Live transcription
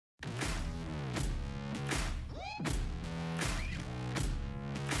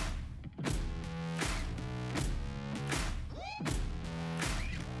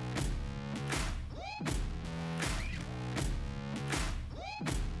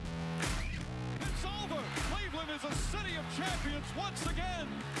champions once again.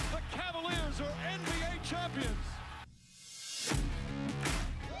 The Cavaliers are NBA champions.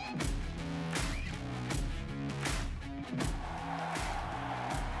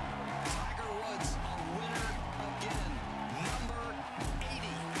 Tiger Woods, a winner again, number 80.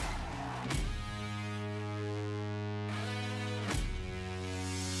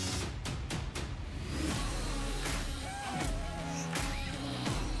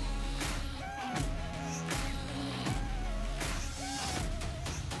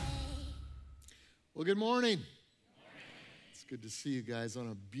 Well, good morning. It's good to see you guys on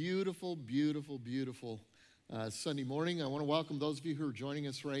a beautiful, beautiful, beautiful Sunday morning. I want to welcome those of you who are joining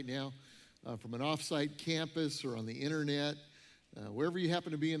us right now from an off-site campus or on the internet. Wherever you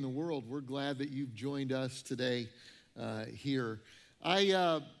happen to be in the world, we're glad that you've joined us today here.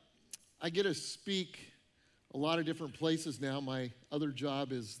 I get to speak a lot of different places now. My other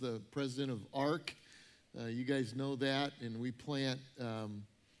job is the president of ARC. You guys know that, and we plant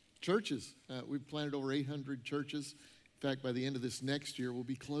churches. We've planted over 800 churches. In fact, by the end of this next year, we'll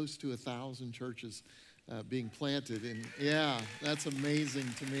be close to 1,000 churches being planted. And yeah, that's amazing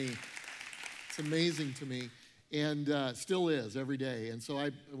to me. It's amazing to me, and still is every day. And so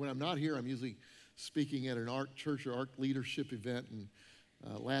when I'm not here, I'm usually speaking at an ARC church or ARC leadership event. And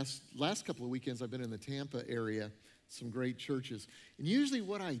last couple of weekends, I've been in the Tampa area, some great churches. And usually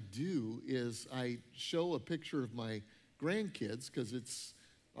what I do is I show a picture of my grandkids, because it's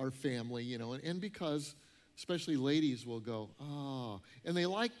our family, you know, and because especially ladies will go, oh, and they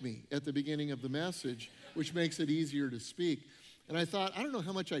like me at the beginning of the message, which makes it easier to speak. And I thought, I don't know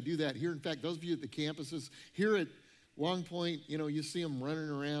how much I do that here. In fact, those of you at the campuses, here at Long Point, you know, you see them running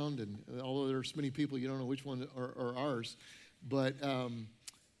around, and although there's many people, you don't know which one are ours, but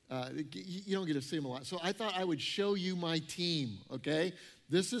you don't get to see them a lot. So I thought I would show you my team, okay?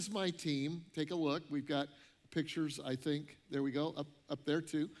 This is my team. Take a look. We've got pictures, I think. There we go, up there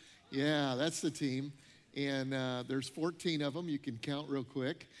too. Yeah, that's the team. And there's 14 of them. You can count real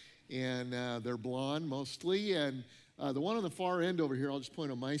quick. And they're blonde mostly. And the one on the far end over here, I'll just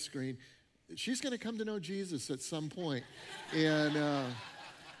point on my screen, she's going to come to know Jesus at some point. And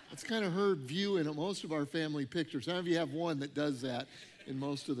it's kind of her view in most of our family pictures. Some of you have one that does that in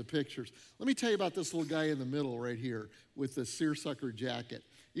most of the pictures. Let me tell you about this little guy in the middle right here with the seersucker jacket.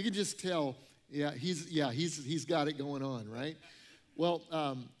 You can just tell. Yeah, he's got it going on, right? Well,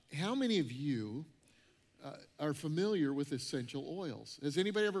 how many of you are familiar with essential oils? Has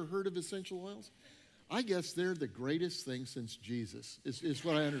anybody ever heard of essential oils? I guess they're the greatest thing since Jesus, is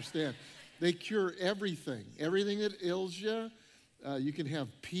what I understand. They cure everything that ails you. You can have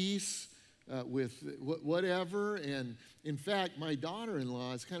peace with whatever. And in fact, my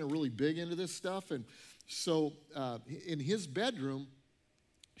daughter-in-law is kind of really big into this stuff. And so in his bedroom,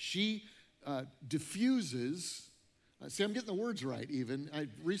 she diffuses, see, I'm getting the words right even. I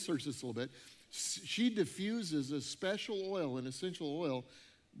researched this a little bit. She diffuses a special oil, an essential oil,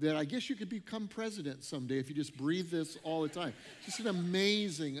 that I guess you could become president someday if you just breathe this all the time. Just an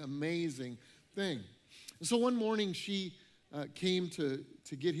amazing, amazing thing. And so one morning she came to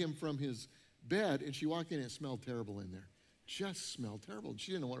get him from his bed, and she walked in and it smelled terrible in there. Just smelled terrible.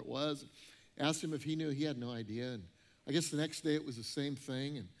 She didn't know what it was. Asked him if he knew. He had no idea. And I guess the next day it was the same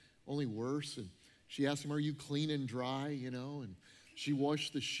thing, and only worse. And she asked him, are you clean and dry, you know? And she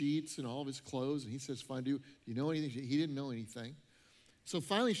washed the sheets and all of his clothes. And he says, fine, do you know anything? He didn't know anything. So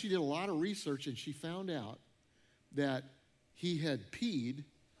finally she did a lot of research, and she found out that he had peed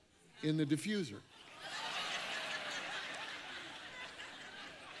in the diffuser.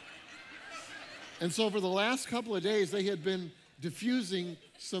 And so for the last couple of days, they had been diffusing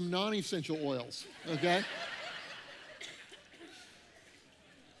some non-essential oils, okay?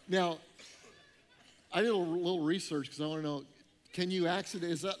 Now, I did a little research because I want to know,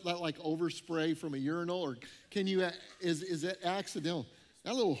 is that like overspray from a urinal, or is it accidental?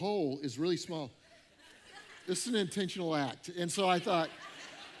 That little hole is really small. This is an intentional act. And so I thought,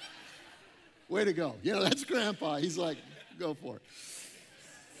 way to go. You know, that's Grandpa. He's like, go for it.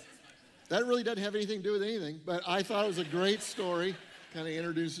 That really doesn't have anything to do with anything, but I thought it was a great story. Kind of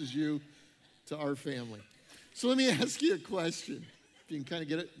introduces you to our family. So let me ask you a question. If you can kind of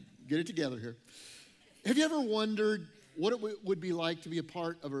get it together here. Have you ever wondered what it would be like to be a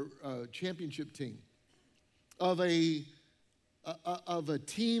part of a championship team? Of a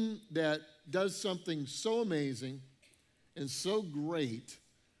team that does something so amazing and so great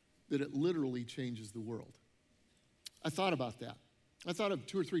that it literally changes the world? I thought about that. I thought of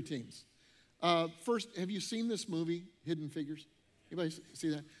 2 or 3 teams. First, have you seen this movie, Hidden Figures? Anybody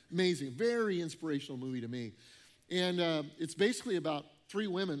see that? Amazing, very inspirational movie to me. And it's basically about 3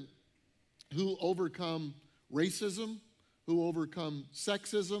 women who overcome racism, who overcome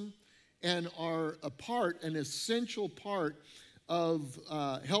sexism and are an essential part of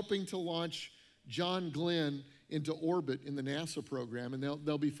helping to launch John Glenn into orbit in the NASA program. And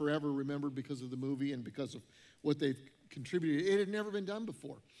they'll be forever remembered because of the movie and because of what they've contributed. It had never been done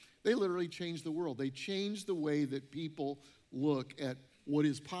before. They literally changed the world. They changed the way that people look at what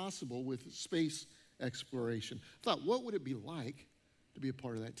is possible with space exploration. I thought, what would it be like to be a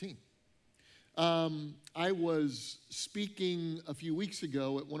part of that team? I was speaking a few weeks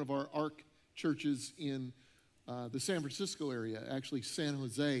ago at one of our ARC churches in the San Francisco area, actually San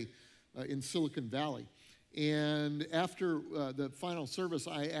Jose in Silicon Valley. And after the final service,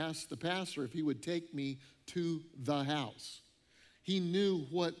 I asked the pastor if he would take me to the house. He knew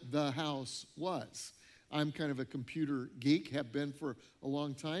what the house was. I'm kind of a computer geek, have been for a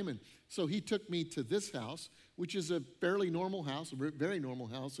long time. And so he took me to this house, which is a fairly normal house, a very normal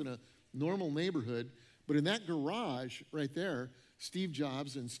house in a normal neighborhood. But in that garage right there, Steve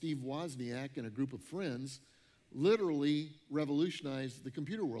Jobs and Steve Wozniak and a group of friends literally revolutionized the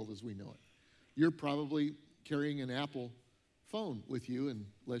computer world as we know it. You're probably carrying an Apple phone with you,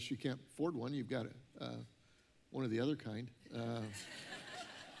 unless you can't afford one. You've got one of the other kind.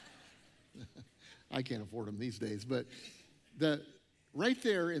 I can't afford them these days. But right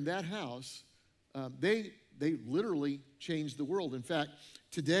there in that house, they literally changed the world. In fact,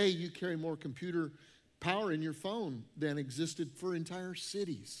 today you carry more computer power in your phone than existed for entire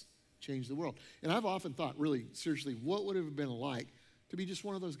cities. Changed the world. And I've often thought, really, seriously, what would it have been like to be just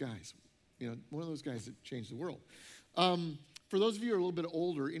one of those guys? You know, one of those guys that changed the world. For those of you who are a little bit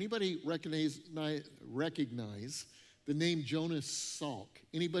older, anybody recognize the name Jonas Salk?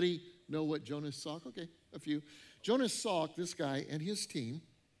 Anybody know what Jonas Salk? Okay, a few. Jonas Salk, this guy and his team,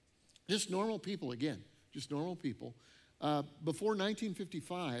 just normal people again, just normal people. Before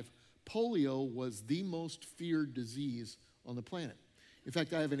 1955, polio was the most feared disease on the planet. In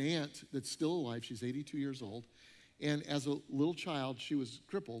fact, I have an aunt that's still alive. She's 82 years old. And as a little child, she was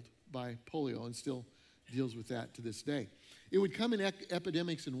crippled by polio and still deals with that to this day. It would come in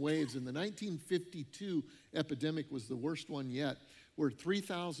epidemics and waves. And the 1952 epidemic was the worst one yet, where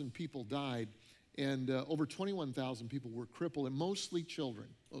 3,000 people died and over 21,000 people were crippled, and mostly children,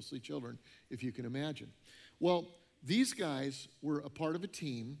 if you can imagine. Well, these guys were a part of a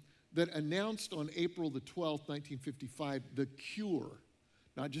team that announced on April the 12th, 1955, the cure,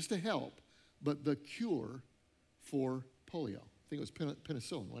 not just a help, but the cure for polio. I think it was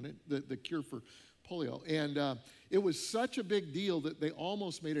penicillin, wasn't it? The cure for polio. And it was such a big deal that they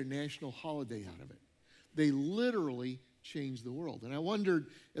almost made a national holiday out of it. They literally changed the world. And I wondered,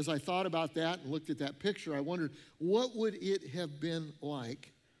 as I thought about that and looked at that picture, I wondered, what would it have been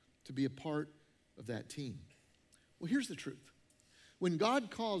like to be a part of that team? Well, here's the truth. When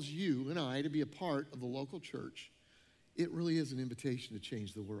God calls you and I to be a part of the local church, it really is an invitation to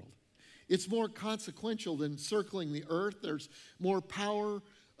change the world. It's more consequential than circling the earth. There's more power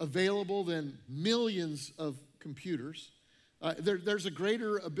available than millions of computers. There's a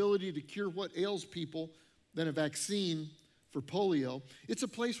greater ability to cure what ails people than a vaccine for polio. It's a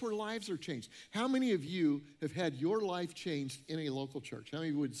place where lives are changed. How many of you have had your life changed in a local church? How many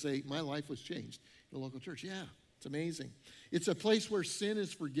of you would say, my life was changed in a local church? Yeah. It's amazing. It's a place where sin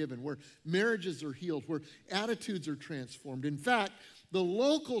is forgiven, where marriages are healed, where attitudes are transformed. In fact, the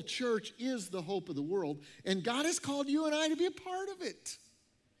local church is the hope of the world, and God has called you and I to be a part of it.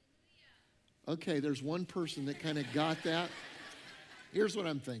 Okay, there's one person that kind of got that. Here's what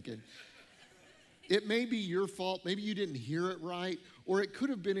I'm thinking. It may be your fault. Maybe you didn't hear it right, or it could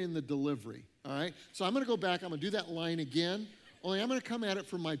have been in the delivery, all right? So I'm going to go back. I'm going to do that line again, only I'm going to come at it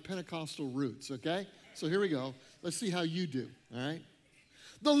from my Pentecostal roots, okay? So here we go. Let's see how you do, all right?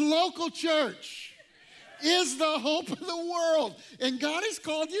 The local church is the hope of the world, and God has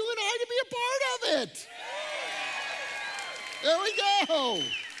called you and I to be a part of it. There we go.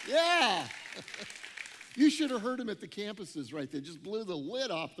 Yeah. You should have heard him at the campuses right there. Just blew the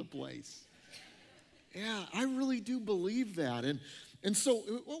lid off the place. Yeah, I really do believe that. And so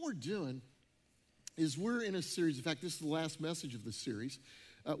what we're doing is we're in a series. In fact, this is the last message of the series,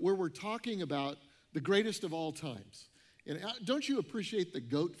 where we're talking about the greatest of all times. And don't you appreciate the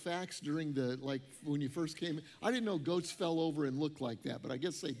goat facts during when you first came in? I didn't know goats fell over and looked like that, but I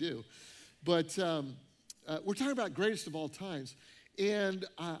guess they do. But we're talking about greatest of all times. And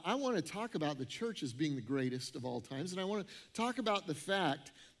I want to talk about the church as being the greatest of all times. And I want to talk about the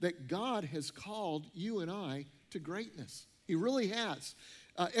fact that God has called you and I to greatness. He really has.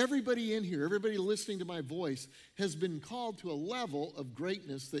 Everybody in here, everybody listening to my voice has been called to a level of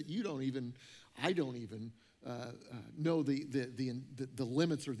greatness that I don't even know the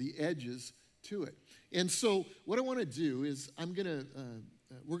limits or the edges to it. And so what I want to do is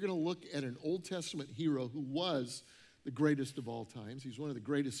we're going to look at an Old Testament hero who was the greatest of all times. He's one of the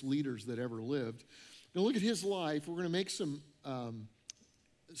greatest leaders that ever lived. We're going to look at his life. We're going to make some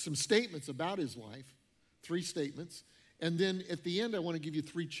statements about his life, 3 statements. And then at the end, I want to give you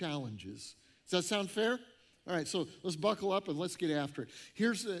 3 challenges. Does that sound fair? All right, so let's buckle up and let's get after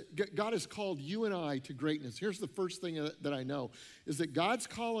it. God has called you and I to greatness. Here's the first thing that I know, is that God's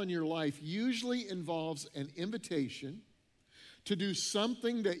call on your life usually involves an invitation to do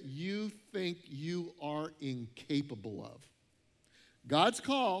something that you think you are incapable of. God's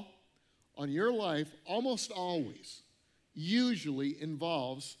call on your life almost always usually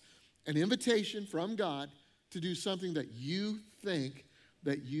involves an invitation from God to do something that you think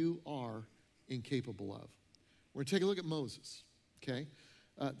that you are incapable of. We're going to take a look at Moses, okay?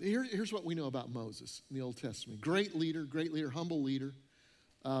 Here's what we know about Moses in the Old Testament. Great leader, humble leader.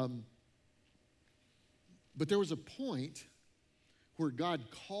 But there was a point where God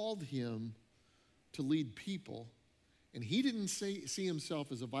called him to lead people, and he didn't see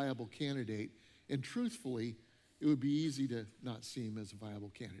himself as a viable candidate. And truthfully, it would be easy to not see him as a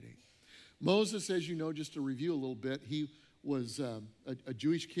viable candidate. Moses, as you know, just to review a little bit, he was a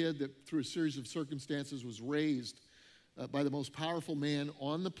Jewish kid that through a series of circumstances was raised by the most powerful man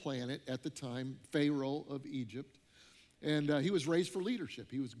on the planet at the time, Pharaoh of Egypt. And he was raised for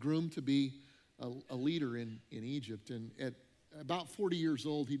leadership. He was groomed to be a leader in Egypt. And at about 40 years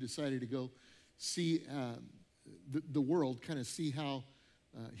old, he decided to go see the world, kind of see how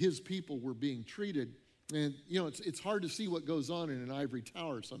his people were being treated. And, you know, it's hard to see what goes on in an ivory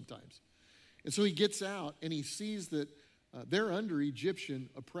tower sometimes. And so he gets out and he sees that they're under Egyptian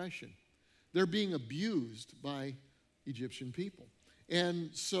oppression. They're being abused by Egyptian people. And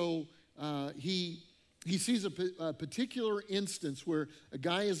so he sees a particular instance where a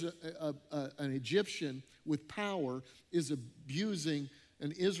guy is an Egyptian with power is abusing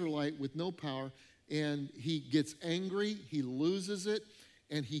an Israelite with no power, and he gets angry, he loses it,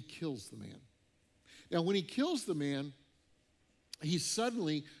 and he kills the man. Now, when he kills the man, he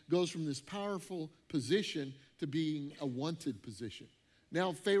suddenly goes from this powerful position to being a wanted position.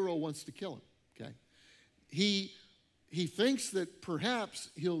 Now Pharaoh wants to kill him, okay? He thinks that perhaps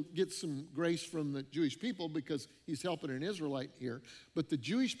he'll get some grace from the Jewish people because he's helping an Israelite here, but the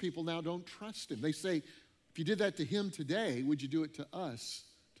Jewish people now don't trust him. They say, if you did that to him today, would you do it to us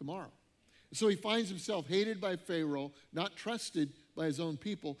tomorrow? So he finds himself hated by Pharaoh, not trusted by his own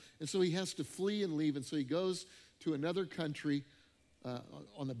people, and so he has to flee and leave, and so he goes to another country.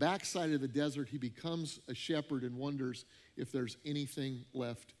 On the backside of the desert, he becomes a shepherd and wonders if there's anything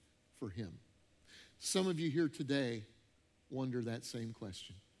left for him. Some of you here today wonder that same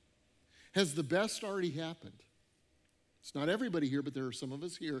question. Has the best already happened? It's not everybody here, but there are some of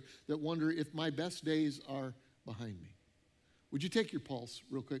us here that wonder if my best days are behind me. Would you take your pulse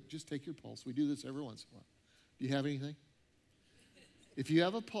real quick? Just take your pulse. We do this every once in a while. Do you have anything? If you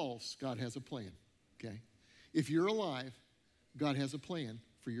have a pulse, God has a plan, okay? If you're alive, God has a plan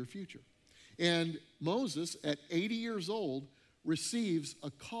for your future. And Moses, at 80 years old, receives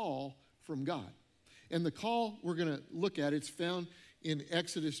a call from God. And the call we're going to look at, it's found in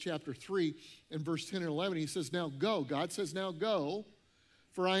Exodus chapter 3 and verse 10 and 11. He says, now go. God says, now go,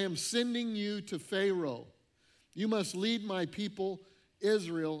 for I am sending you to Pharaoh. You must lead my people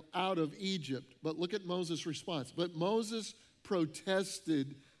Israel out of Egypt. But look at Moses' response. But Moses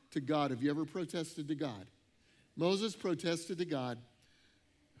protested to God. Have you ever protested to God? Moses protested to God,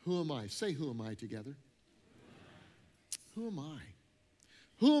 who am I? Say, who am I together? Who am I?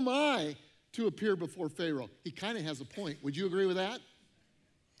 Who am I to appear before Pharaoh? He kind of has a point. Would you agree with that?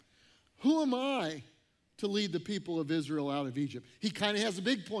 Who am I to lead the people of Israel out of Egypt? He kind of has a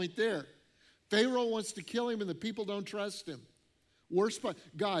big point there. Pharaoh wants to kill him and the people don't trust him. Worst part,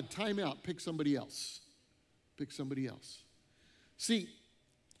 God, time out, pick somebody else. Pick somebody else. See,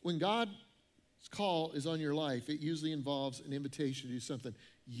 when God's call is on your life, it usually involves an invitation to do something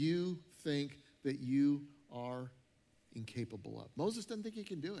you think that you are incapable of. Moses doesn't think he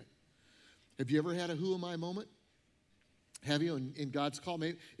can do it. Have you ever had a who am I moment? Have you in God's call?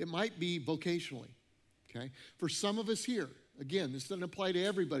 Maybe it might be vocationally, okay? For some of us here, again, this doesn't apply to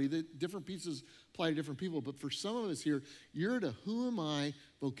everybody. The different pieces apply to different people, but for some of us here, you're at a who am I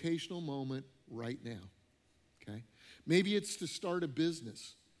vocational moment right now, okay? Maybe it's to start a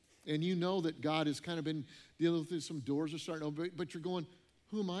business, and you know that God has kind of been dealing with some doors are starting to open, but you're going,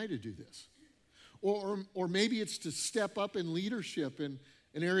 who am I to do this? Or maybe it's to step up in leadership in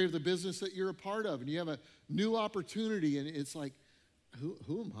an area of the business that you're a part of, and you have a new opportunity, and it's like,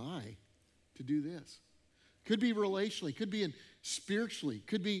 who am I to do this? Could be relationally, could be spiritually,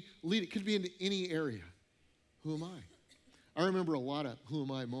 could be lead, it could be in any area. Who am I? I remember a lot of who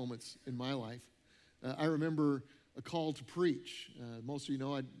am I moments in my life. I remember a call to preach. Most of you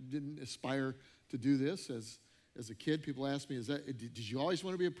know I didn't aspire to do this as a kid. People ask me, did you always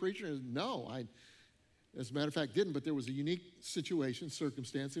want to be a preacher? No, I, as a matter of fact, didn't. But there was a unique situation,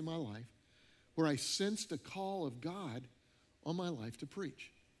 circumstance in my life where I sensed a call of God on my life to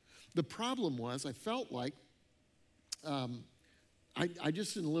preach. The problem was I felt like I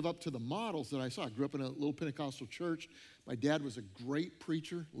just didn't live up to the models that I saw. I grew up in a little Pentecostal church. My dad was a great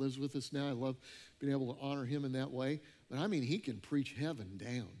preacher, lives with us now. I love being able to honor him in that way. But I mean, he can preach heaven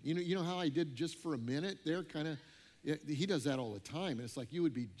down. You know how I did just for a minute there, kind of? He does that all the time. And it's like you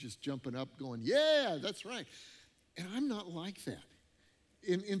would be just jumping up going, yeah, that's right. And I'm not like that.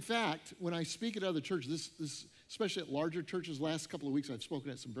 In fact, when I speak at other churches, this especially at larger churches, last couple of weeks I've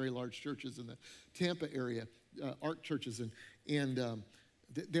spoken at some very large churches in the Tampa area, ARC churches, and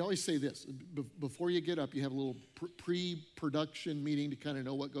they always say this, before you get up, you have a little pre-production meeting to kind of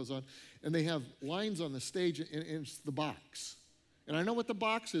know what goes on, and they have lines on the stage, and it's the box. And I know what the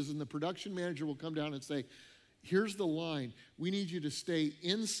box is, and the production manager will come down and say, here's the line. We need you to stay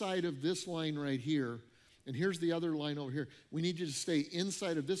inside of this line right here, and here's the other line over here. We need you to stay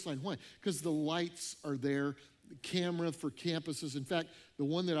inside of this line. Why? Because the lights are there, the camera for campuses. In fact, the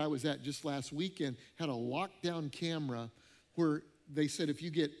one that I was at just last weekend had a lockdown camera where they said if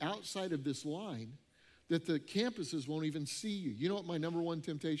you get outside of this line, that the campuses won't even see you. You know what my number one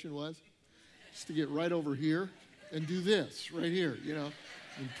temptation was? Just to get right over here and do this right here,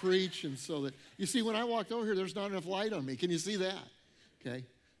 and preach. And so that, you see, when I walked over here, there's not enough light on me. Can you see that? Okay.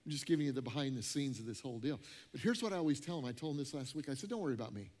 I'm just giving you the behind the scenes of this whole deal. But here's what I always tell them. I told them this last week. I said, don't worry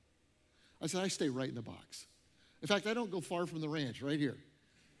about me. I said, I stay right in the box. In fact, I don't go far from the ranch, right here.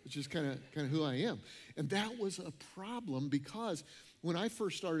 It's just kind of who I am. And that was a problem because when I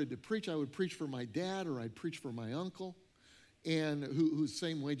first started to preach, I would preach for my dad or I'd preach for my uncle, and who's the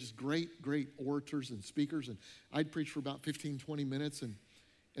same way, just great orators and speakers. And I'd preach for about 15, 20 minutes, and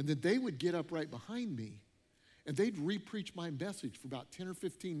then they would get up right behind me, and they'd re-preach my message for about 10 or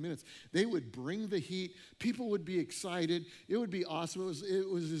 15 minutes. They would bring the heat. People would be excited. It would be awesome. It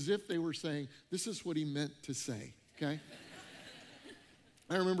was as if they were saying, this is what he meant to say, okay?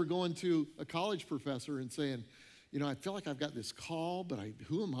 I remember going to a college professor and saying, I feel like I've got this call, but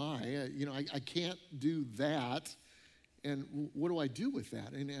who am I? I can't do that. And what do I do with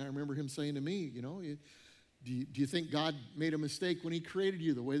that? And I remember him saying to me, do you think God made a mistake when he created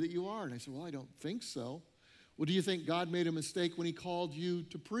you the way that you are? And I said, well, I don't think so. Well, do you think God made a mistake when he called you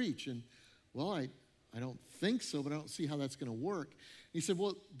to preach? And, well, I don't think so, but I don't see how that's going to work. He said,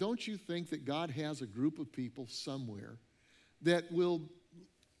 well, don't you think that God has a group of people somewhere that will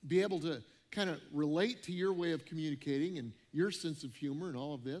be able to kind of relate to your way of communicating and your sense of humor and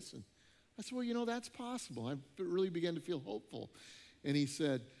all of this? And I said, well, that's possible. I really began to feel hopeful. And he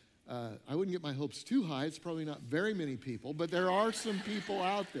said, I wouldn't get my hopes too high. It's probably not very many people, but there are some people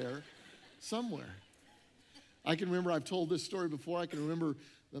out there somewhere. I can remember, I've told this story before, I can remember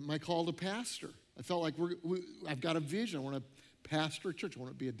my call to pastor. I felt like I've got a vision. I want to pastor a church. I want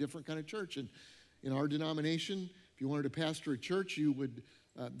it to be a different kind of church. And in our denomination, if you wanted to pastor a church, you would,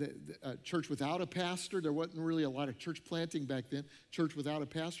 a church without a pastor, there wasn't really a lot of church planting back then. Church without a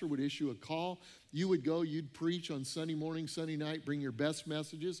pastor would issue a call. You would go, you'd preach on Sunday morning, Sunday night, bring your best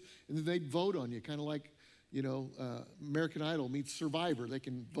messages, and then they'd vote on you, kind of like, American Idol meets Survivor. They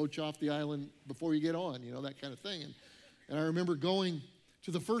can vote you off the island before you get on, that kind of thing. And I remember going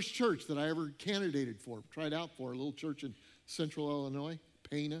to the first church that I ever candidated for, tried out for, a little church in central Illinois,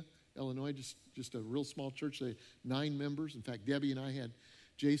 Pana, Illinois, just a real small church. They had 9 members. In fact, Debbie and I had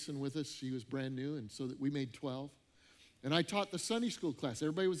Jason with us. He was brand new, and so that we made 12. And I taught the Sunday school class.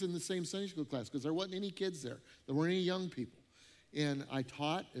 Everybody was in the same Sunday school class because there wasn't any kids there. There weren't any young people. And I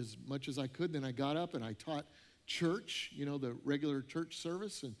taught as much as I could. Then I got up and I taught church, the regular church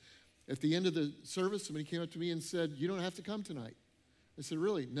service. And at the end of the service, somebody came up to me and said, you don't have to come tonight. I said,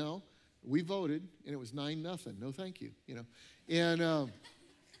 really? No. We voted, and it was 9-0. No, thank you, And,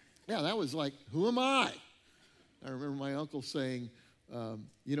 that was like, who am I? I remember my uncle saying,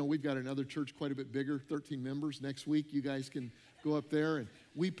 we've got another church quite a bit bigger, 13 members. Next week, you guys can go up there, and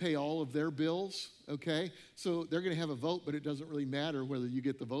we pay all of their bills, okay? So they're going to have a vote, but it doesn't really matter whether you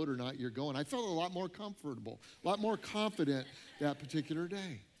get the vote or not, you're going. I felt a lot more comfortable, a lot more confident that particular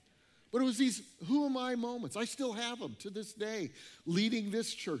day. But it was these who am I moments. I still have them to this day, leading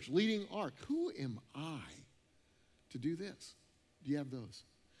this church, leading ARC. Who am I to do this? Do you have those?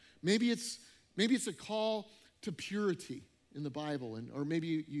 Maybe it's a call to purity in the Bible, or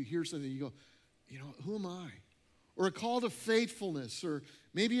maybe you hear something and you go, who am I? or a call to faithfulness, or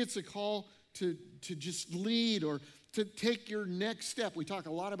maybe it's a call to just lead or to take your next step. We talk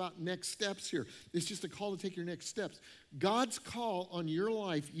a lot about next steps here. It's just a call to take your next steps. God's call on your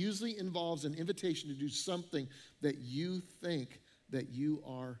life usually involves an invitation to do something that you think that you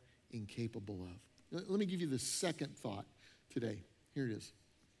are incapable of. Let me give you the second thought today. Here it is.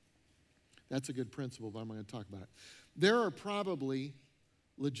 That's a good principle, but I'm going to talk about it. There are probably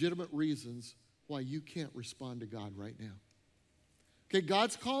legitimate reasons why you can't respond to God right now. Okay,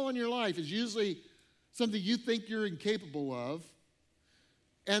 God's call on your life is usually something you think you're incapable of,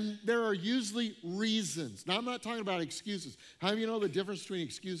 and there are usually reasons. Now, I'm not talking about excuses. How do you know the difference between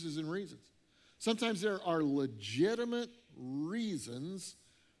excuses and reasons? Sometimes there are legitimate reasons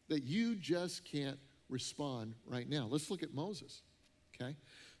that you just can't respond right now. Let's look at Moses, okay?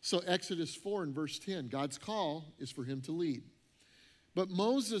 So Exodus 4 and verse 10, God's call is for him to lead. But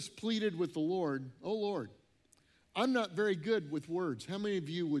Moses pleaded with the Lord, "Oh Lord, I'm not very good with words." How many of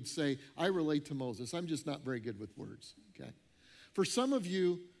you would say, I relate to Moses? I'm just not very good with words, okay? For some of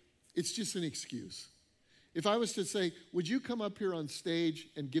you, it's just an excuse. If I was to say, would you come up here on stage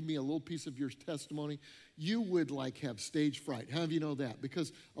and give me a little piece of your testimony, you would have stage fright. How do you know that?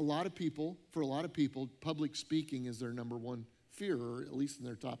 Because for a lot of people, public speaking is their number one fear, or at least in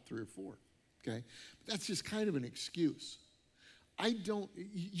their top 3 or 4, okay? But that's just kind of an excuse.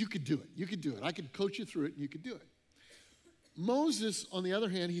 You could do it. You could do it. I could coach you through it and you could do it. Moses, on the other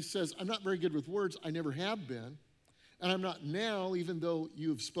hand, he says, I'm not very good with words. I never have been. And I'm not now, even though you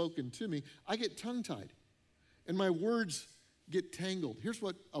have spoken to me. I get tongue-tied. And my words get tangled. Here's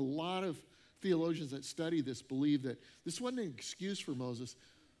what a lot of theologians that study this believe, that this wasn't an excuse for Moses.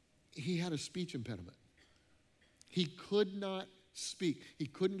 He had a speech impediment. He could not speak. He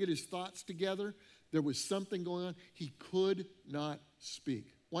couldn't get his thoughts together. There was something going on. He could not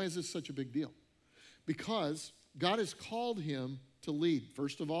speak. Why is this such a big deal? Because God has called him to lead.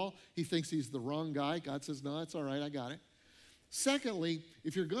 First of all, he thinks he's the wrong guy. God says, no, it's all right, I got it. Secondly,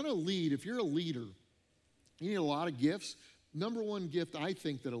 if you're going to lead, if you're a leader, you need a lot of gifts. Number one gift I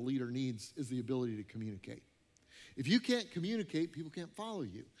think that a leader needs is the ability to communicate. If you can't communicate, people can't follow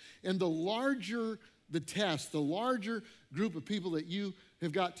you. And the larger the test, the larger group of people that you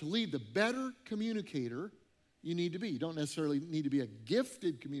have got to lead, the better communicator you need to be. You don't necessarily need to be a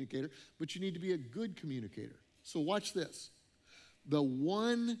gifted communicator, but you need to be a good communicator. So watch this. The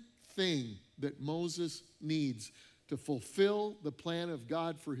one thing that Moses needs to fulfill the plan of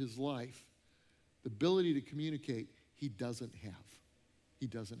God for his life, the ability to communicate, he doesn't have. He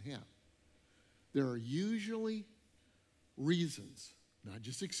doesn't have. There are usually reasons, not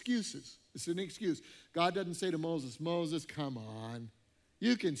just excuses. It's an excuse. God doesn't say to Moses, Moses, come on.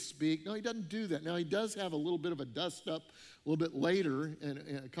 You can speak. No, he doesn't do that. Now, he does have a little bit of a dust up a little bit later,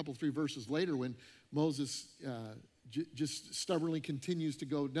 and a couple, 3 verses later, when Moses just stubbornly continues to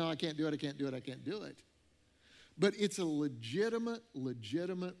go, no, I can't do it, I can't do it, I can't do it. But it's a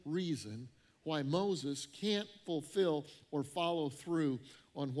legitimate reason why Moses can't fulfill or follow through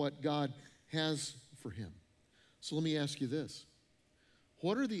on what God has for him. So let me ask you this.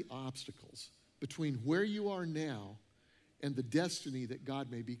 What are the obstacles between where you are now and the destiny that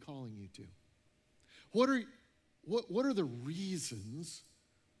God may be calling you to? What are the reasons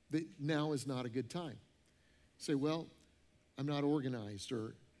that now is not a good time? Say, well, I'm not organized,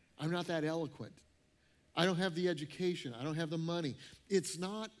 or I'm not that eloquent. I don't have the education. I don't have the money. It's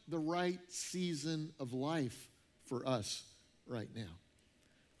not the right season of life for us right now.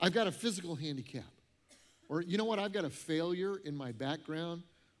 I've got a physical handicap. Or you know what? I've got a failure in my background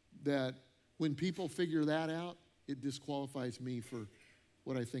that when people figure that out, it disqualifies me for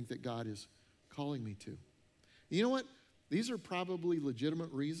what I think that God is calling me to. You know what? These are probably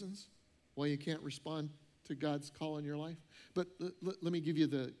legitimate reasons why you can't respond to God's call in your life. But let me give you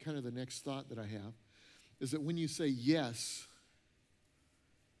the kind of the next thought that I have, is that when you say yes,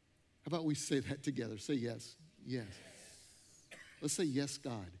 how about we say that together? Say yes. Yes. Let's say yes,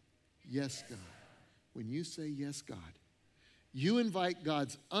 God. Yes, God. When you say yes, God, you invite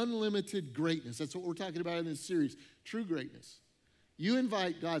God's unlimited greatness. That's what we're talking about in this series, true greatness. You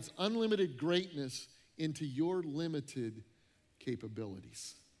invite God's unlimited greatness into your limited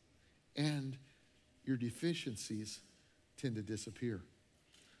capabilities. And your deficiencies tend to disappear.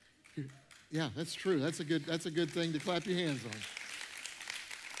 Yeah, that's true. That's a good thing to clap your hands on.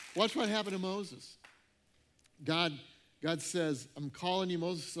 Watch what happened to Moses. God says, I'm calling you.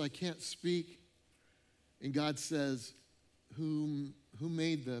 Moses says, I can't speak. And God says, who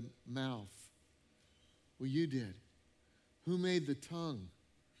made the mouth? Well, you did. Who made the tongue?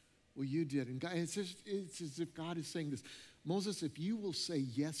 Well, you did. And God, it's as if God is saying this. Moses, if you will say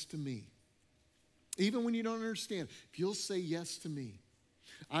yes to me, Even when you don't understand, if you'll say yes to me,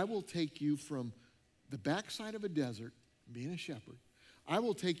 I will take you from the backside of a desert, being a shepherd. I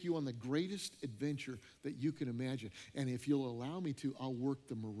will take you on the greatest adventure that you can imagine. And if you'll allow me to, I'll work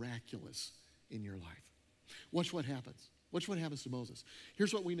the miraculous in your life. Watch what happens. Watch what happens to Moses.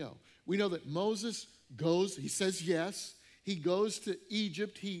 Here's what we know. We know that Moses goes, he says yes. He goes to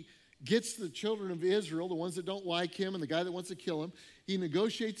Egypt. He gets the children of Israel, the ones that don't like him and the guy that wants to kill him. He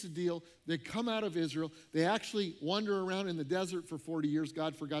negotiates a deal. They come out of Israel. They actually wander around in the desert for 40 years.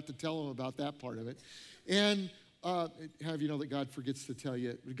 God forgot to tell them about that part of it. And have you know that God forgets to tell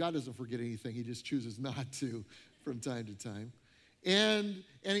you? God doesn't forget anything. He just chooses not to from time to time. And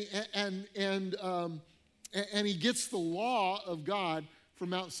he gets the law of God from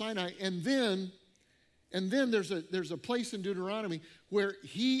Mount Sinai. And then there's a place in Deuteronomy where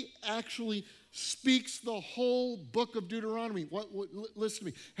he actually speaks the whole book of Deuteronomy. Listen to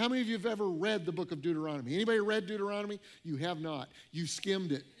me. How many of you have ever read the book of Deuteronomy? Anybody read Deuteronomy? You have not. You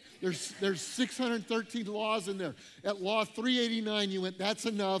skimmed it. There's 613 laws in there. At law 389, you went, that's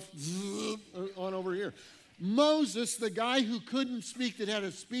enough, on over here. Moses, the guy who couldn't speak, that had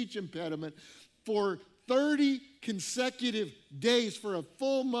a speech impediment, for 30 consecutive days, for a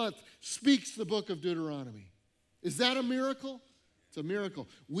full month, speaks the book of Deuteronomy. Is that a miracle? It's a miracle.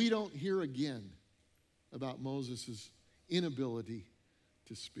 We don't hear again about Moses' inability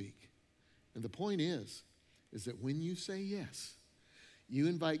to speak. And the point is that when you say yes, you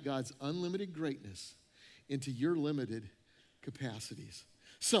invite God's unlimited greatness into your limited capacities.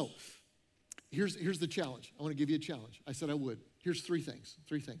 So, here's the challenge. I want to give you a challenge. I said I would. Here's three things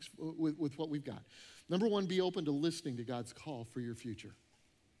with what we've got. Number one, be open to listening to God's call for your future.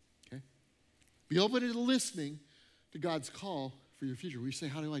 Okay? Be open to listening to God's call for your future. We say,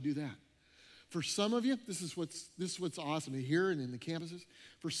 how do I do that? For some of you, this is what's awesome here and in the campuses.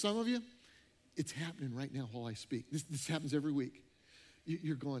 For some of you, it's happening right now while I speak. This happens every week.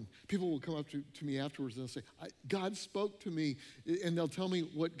 You're going, people will come up to me afterwards and they'll say, God spoke to me, and they'll tell me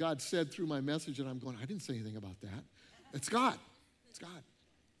what God said through my message, and I'm going, I didn't say anything about that. It's God. It's God.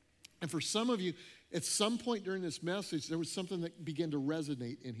 And for some of you, at some point during this message, there was something that began to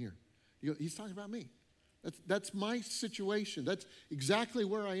resonate in here. You go, he's talking about me. That's my situation. That's exactly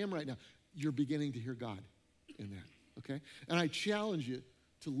where I am right now. You're beginning to hear God in that, okay? And I challenge you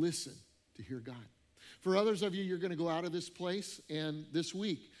to listen to hear God. For others of you, you're going to go out of this place, and this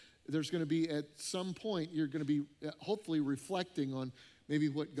week, there's going to be, at some point, you're going to be hopefully reflecting on maybe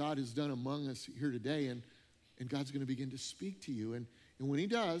what God has done among us here today, and God's going to begin to speak to you. And when he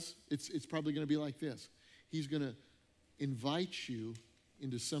does, it's probably going to be like this. He's going to invite you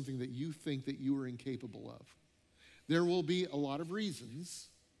into something that you think that you are incapable of. There will be a lot of reasons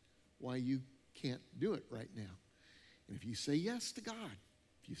why you can't do it right now. And if you say yes to God,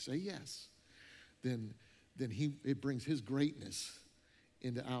 if you say yes, then it brings his greatness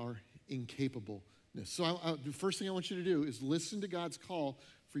into our incapableness. So the first thing I want you to do is listen to God's call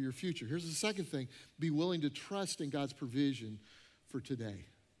for your future. Here's the second thing. Be willing to trust in God's provision for today.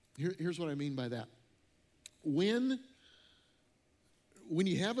 Here's what I mean by that. When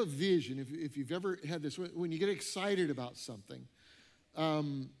you have a vision, if you've ever had this, when you get excited about something, how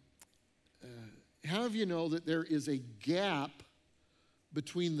do you know that there is a gap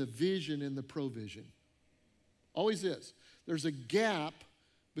between the vision and the provision? Always is. There's a gap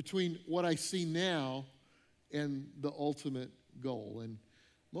between what I see now and the ultimate goal. And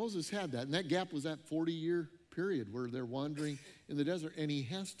Moses had that. And that gap was that 40-year period where they're wandering in the desert. And he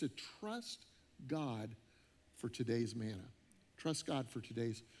has to trust God for today's manna. Trust God for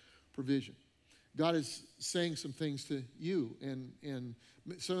today's provision. God is saying some things to you. And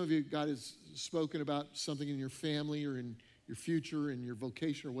some of you, God has spoken about something in your family or in your future and your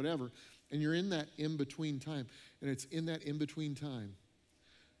vocation or whatever, and you're in that in-between time. And it's in that in-between time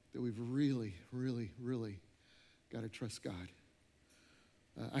that we've really, really, really got to trust God.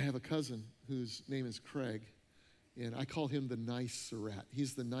 I have a cousin whose name is Craig, and I call him the nice Surratt.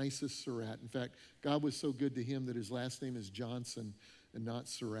 He's the nicest Surratt. In fact, God was so good to him that his last name is Johnson and not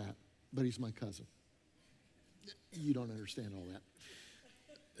Surratt, but he's my cousin. You don't understand all that.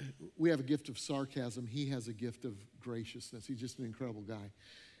 We have a gift of sarcasm. He has a gift of graciousness. He's just an incredible guy.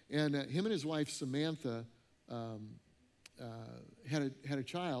 And him and his wife, Samantha, had a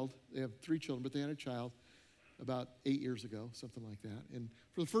child. They have 3 children, but they had a child about 8 years ago, something like that. And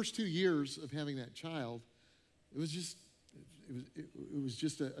for the first 2 years of having that child, it was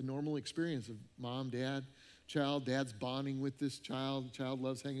just a normal experience of mom, dad, child. Dad's bonding with this child. The child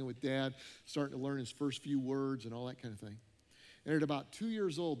loves hanging with dad, starting to learn his first few words and all that kind of thing. And at about 2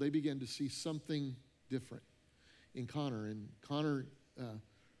 years old, they began to see something different in Connor. And Connor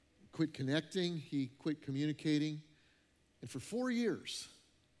quit connecting. He quit communicating. And for 4 years,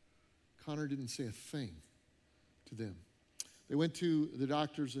 Connor didn't say a thing to them. They went to the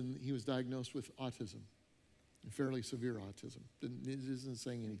doctors, and he was diagnosed with autism, fairly severe autism. Isn't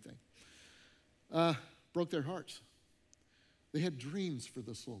saying anything. Broke their hearts. They had dreams for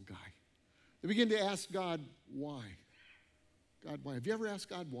this little guy. They began to ask God, why? God, why? Have you ever asked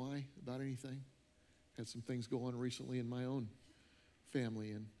God why about anything? Had some things go on recently in my own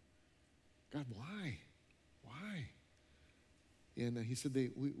family, and God, why? Why? And he said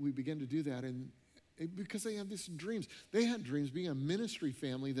we began to do that, and because they had these dreams. They had dreams being a ministry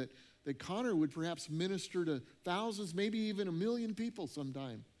family that Connor would perhaps minister to thousands, maybe even 1 million people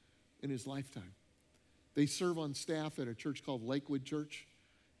sometime in his lifetime. They serve on staff at a church called Lakewood Church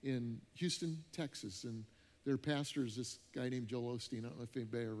in Houston, Texas, and their pastor is this guy named Joel Osteen. I don't know if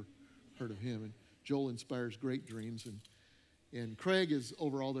anybody ever heard of him. And Joel inspires great dreams, and Craig is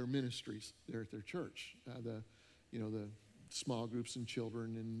over all their ministries there at their church. The small groups and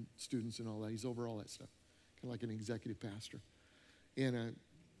children and students and all that. He's over all that stuff, kind of like an executive pastor. And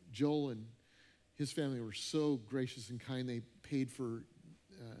Joel and his family were so gracious and kind. They paid for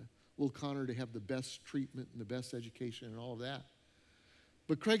little Connor to have the best treatment and the best education and all of that.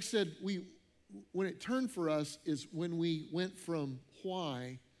 But Craig said, when it turned for us is when we went from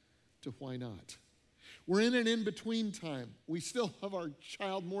why to why not. We're in an in-between time. We still love our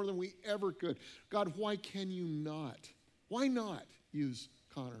child more than we ever could. God, why can you not? Why not use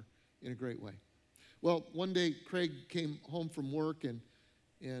Connor in a great way? Well, one day Craig came home from work, and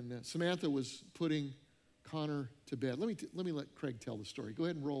Samantha was putting Connor to bed. Let me let Craig tell the story. Go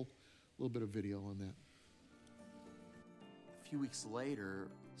ahead and roll a little bit of video on that. A few weeks later,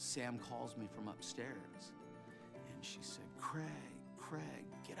 Sam calls me from upstairs, and she said, Craig,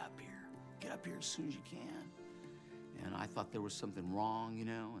 get up here. Get up here as soon as you can. And I thought there was something wrong,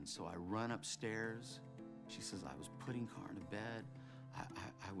 and so I run upstairs. She says, I was putting Connor to bed.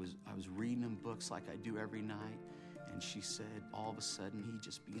 I was reading him books like I do every night. And she said, all of a sudden, he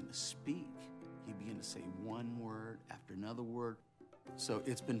just began to speak. He began to say one word after another word. So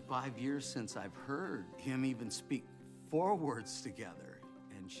it's been 5 years since I've heard him even speak 4 words together.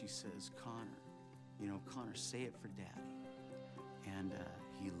 And she says, Connor, say it for Daddy. And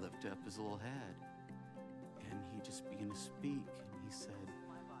he lifted up his little head, and he just began to speak. And he said,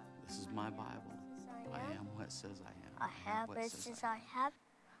 this is my Bible. I am what it says I am. I have it says I have.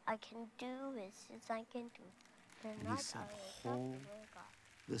 I can do it says I can do. And he said,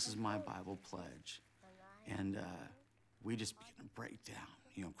 this is my Bible pledge. And we just began to break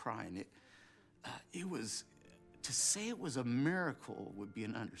down, crying. It was, to say it was a miracle would be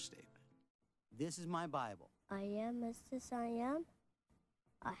an understatement. This is my Bible. I am as says I am.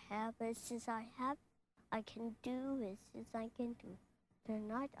 I have as says I have. I can do as says I can do.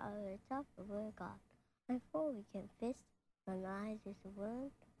 Tonight I will talk the word of God. My forehead can fist, my eyes is a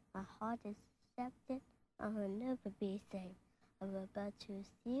word, my heart is accepted. I will never be the same. I will about to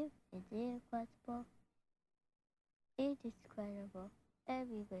receive. It is incredible. It is credible.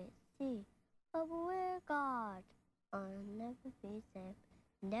 Everywhere see. I will wear God. I'll never be the same.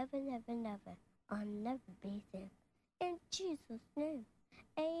 Never, never, never. I'll never be the same. In Jesus' name,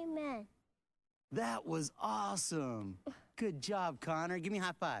 amen. That was awesome. Good job, Connor. Give me a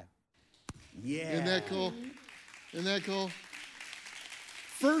high five. Yeah. Isn't that cool? Isn't that cool?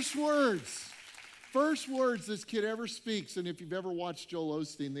 First words this kid ever speaks. And if you've ever watched Joel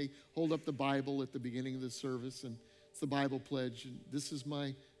Osteen, they hold up the Bible at the beginning of the service, and it's the Bible pledge. And this is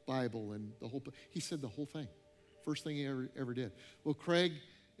my Bible, and he said the whole thing. First thing he ever did. Well, Craig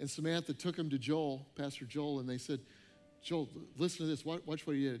and Samantha took him to Joel, Pastor Joel, and they said, Joel, listen to this. Watch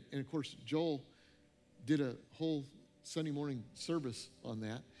what he did. And of course, Joel did a whole Sunday morning service on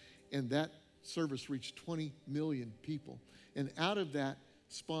that, and that service reached 20 million people. And out of that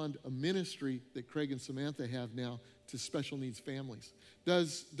spawned a ministry that Craig and Samantha have now to special needs families.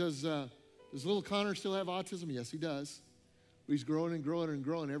 Does little Connor still have autism? Yes, he does. But he's growing and growing and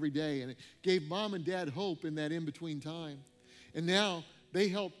growing every day, and it gave mom and dad hope in that in-between time. And now they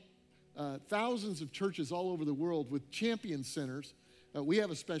help thousands of churches all over the world with champion centers. We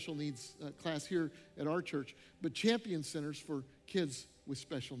have a special needs class here at our church, but champion centers for kids with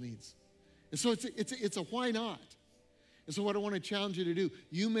special needs. And so it's a why not? And so what I want to challenge you to do,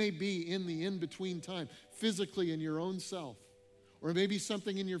 you may be in the in-between time, physically in your own self, or maybe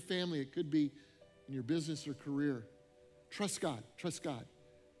something in your family. It could be in your business or career. Trust God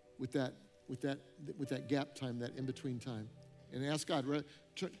with that gap time, that in-between time. And ask God,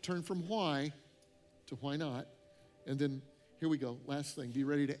 turn from why to why not. And then here we go, last thing, be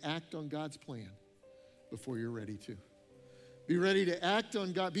ready to act on God's plan before you're ready to. Be ready to act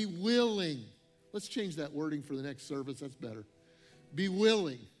on God. Be willing. Let's change that wording for the next service. That's better. Be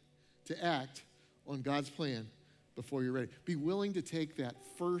willing to act on God's plan before you're ready. Be willing to take that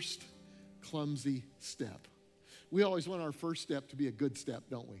first clumsy step. We always want our first step to be a good step,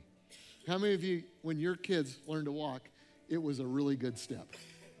 don't we? How many of you, when your kids learned to walk, it was a really good step?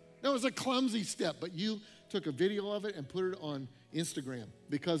 It was a clumsy step, but you took a video of it and put it on Instagram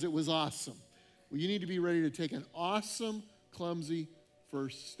because it was awesome. Well, you need to be ready to take an awesome, clumsy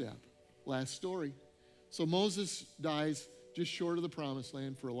first step. Last story. So Moses dies just short of the promised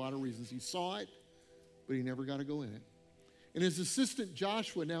land for a lot of reasons. He saw it, but he never got to go in it. And his assistant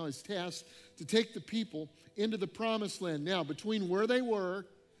Joshua now is tasked to take the people into the promised land. Now, between where they were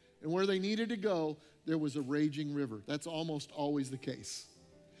and where they needed to go, there was a raging river. That's almost always the case.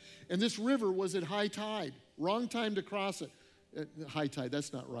 And this river was at high tide. Wrong time to cross it. High tide,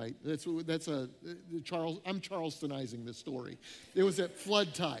 that's not right. I'm Charlestonizing this story. It was at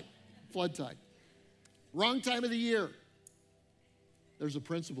flood tide. Flood tide. Wrong time of the year. There's a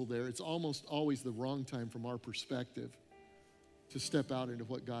principle there. It's almost always the wrong time from our perspective to step out into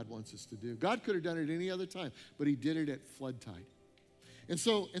what God wants us to do. God could have done it any other time, but he did it at flood tide. And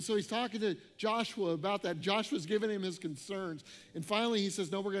so he's talking to Joshua about that. Joshua's giving him his concerns. And finally he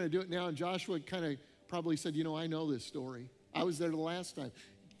says, no, we're going to do it now. And Joshua kind of probably said, I know this story. I was there the last time.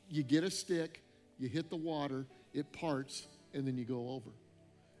 You get a stick, you hit the water, it parts, and then you go over.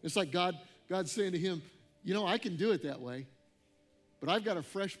 It's like God's saying to him, I can do it that way, but I've got a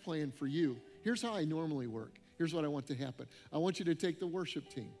fresh plan for you. Here's how I normally work. Here's what I want to happen. I want you to take the worship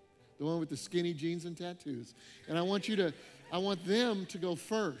team, the one with the skinny jeans and tattoos, and I want them to go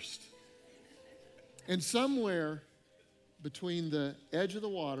first. And somewhere between the edge of the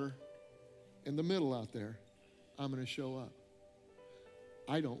water and the middle out there, I'm going to show up.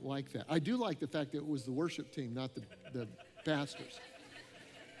 I don't like that. I do like the fact that it was the worship team, not the pastors.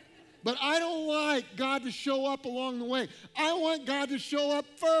 But I don't like God to show up along the way. I want God to show up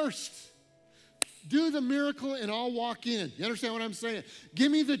first. Do the miracle and I'll walk in. You understand what I'm saying?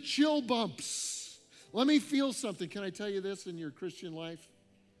 Give me the chill bumps. Let me feel something. Can I tell you this in your Christian life?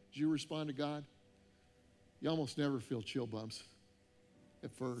 As you respond to God, you almost never feel chill bumps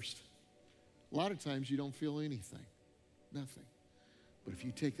at first. A lot of times you don't feel anything, nothing. But if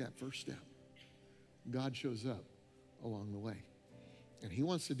you take that first step, God shows up along the way. And he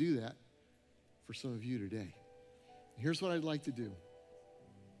wants to do that for some of you today. Here's what I'd like to do.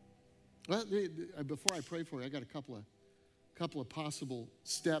 Well, before I pray for you, I got a couple of possible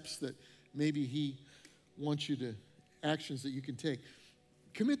steps that maybe he wants you to, actions that you can take.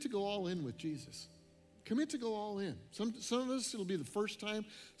 Commit to go all in with Jesus. Commit to go all in. Some of us, it'll be the first time.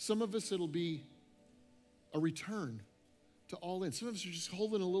 Some of us, it'll be a return to all in. Some of us are just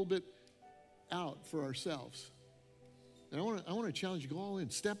holding a little bit out for ourselves. And I want to challenge you, go all in.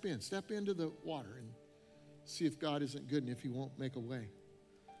 Step into the water and see if God isn't good and if he won't make a way.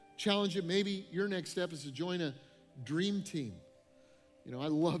 Challenge you, maybe your next step is to join a dream team. I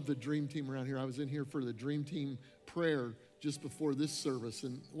love the dream team around here. I was in here for the dream team prayer just before this service,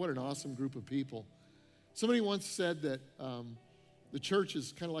 and what an awesome group of people. Somebody once said that the church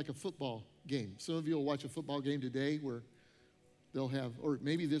is kind of like a football game. Some of you will watch a football game today where they'll have, or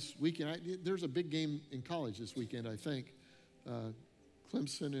maybe this weekend, there's a big game in college this weekend, I think.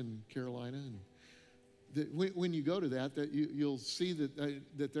 Clemson and Carolina. And when you go to that you'll see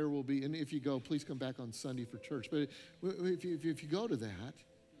that there will be, and if you go, please come back on Sunday for church. But if you go to that,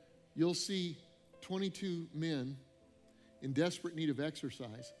 you'll see 22 men in desperate need of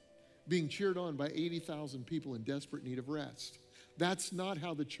exercise being cheered on by 80,000 people in desperate need of rest. That's not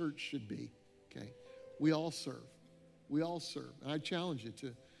how the church should be, okay? We all serve. We all serve. And I challenge you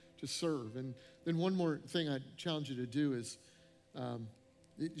to serve. And then one more thing I challenge you to do is,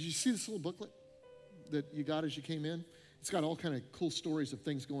 did you see this little booklet that you got as you came in? It's got all kind of cool stories of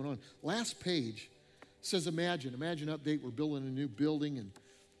things going on. Last page says Imagine update. We're building a new building, and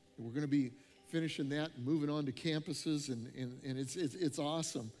we're going to be finishing that and moving on to campuses, and it's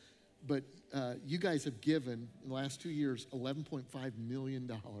awesome. But you guys have given, in the last 2 years, $11.5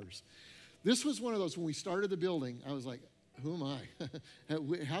 million. This was one of those, when we started the building, I was like, who am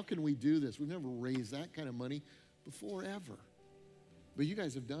I? How can we do this? We've never raised that kind of money before, ever. But you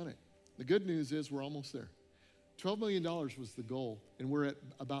guys have done it. The good news is we're almost there. $12 million was the goal, and we're at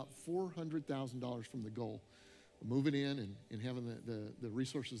about $400,000 from the goal. We're moving in and having the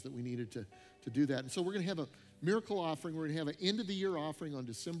resources that we needed to do that. And so we're going to have a miracle offering. We're going to have an end-of-the-year offering on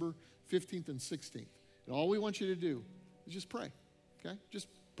December 15th and 16th. And all we want you to do is just pray, okay? Just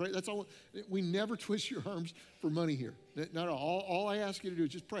pray. That's all. We never twist your arms for money here. Not all I ask you to do is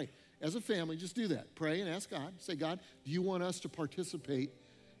just pray. as a family, just do that. Pray and ask God. Say, God, do you want us to participate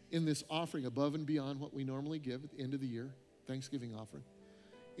in this offering above and beyond what we normally give at the end of the year, Thanksgiving offering?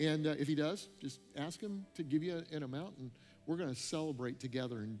 And if he does, just ask him to give you an amount, and we're going to celebrate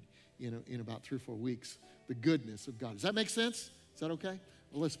together in about 3 or 4 weeks the goodness of God. Does that make sense? Is that okay?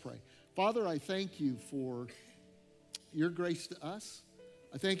 Well, let's pray. Father, I thank you for your grace to us.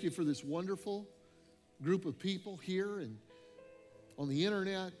 I thank you for this wonderful group of people here and on the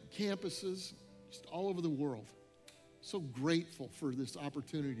internet, campuses, just all over the world. So grateful for this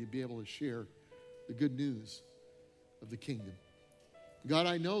opportunity to be able to share the good news of the kingdom. God,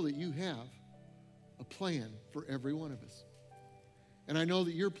 I know that you have a plan for every one of us. And I know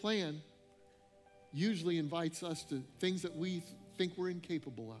that your plan usually invites us to things that we think we're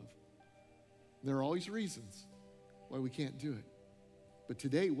incapable of. There are always reasons why we can't do it. But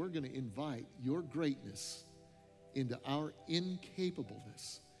today we're going to invite your greatness into our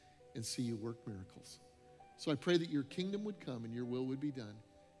incapableness and see you work miracles. So I pray that your kingdom would come and your will would be done.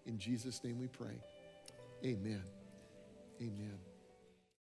 In Jesus' name we pray. Amen. Amen.